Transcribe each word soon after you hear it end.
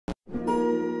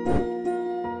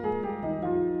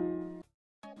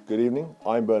Good evening,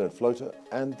 I'm Bennet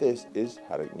and this is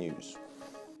Haddock News.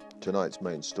 Tonight's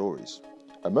main stories.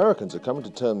 Americans are coming to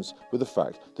terms with the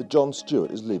fact that Jon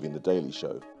Stewart is leaving The Daily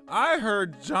Show. I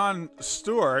heard Jon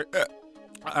Stewart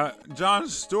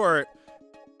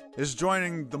is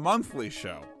joining The Monthly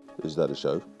Show. Is that a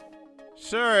show?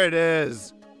 Sure it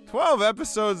is. 12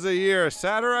 episodes a year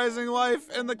satirizing life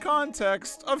in the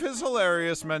context of his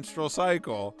hilarious menstrual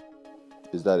cycle.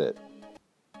 Is that it?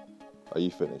 Are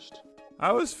you finished?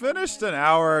 I was finished an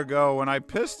hour ago when I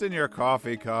pissed in your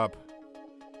coffee cup.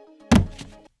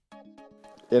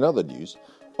 In other news,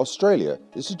 Australia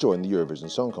is to join the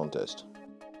Eurovision Song Contest.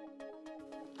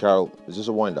 Carol, is this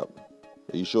a wind-up?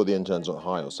 Are you sure the intern's not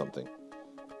high or something?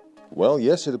 Well,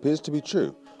 yes, it appears to be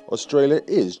true. Australia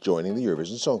is joining the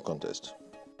Eurovision Song Contest.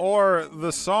 Or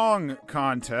the Song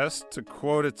Contest, to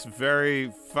quote its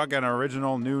very fucking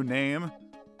original new name.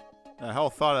 The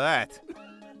hell thought of that?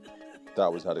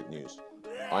 That was Haddock News.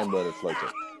 I'm Bennet.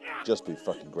 Just be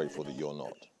fucking grateful that you're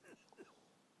not.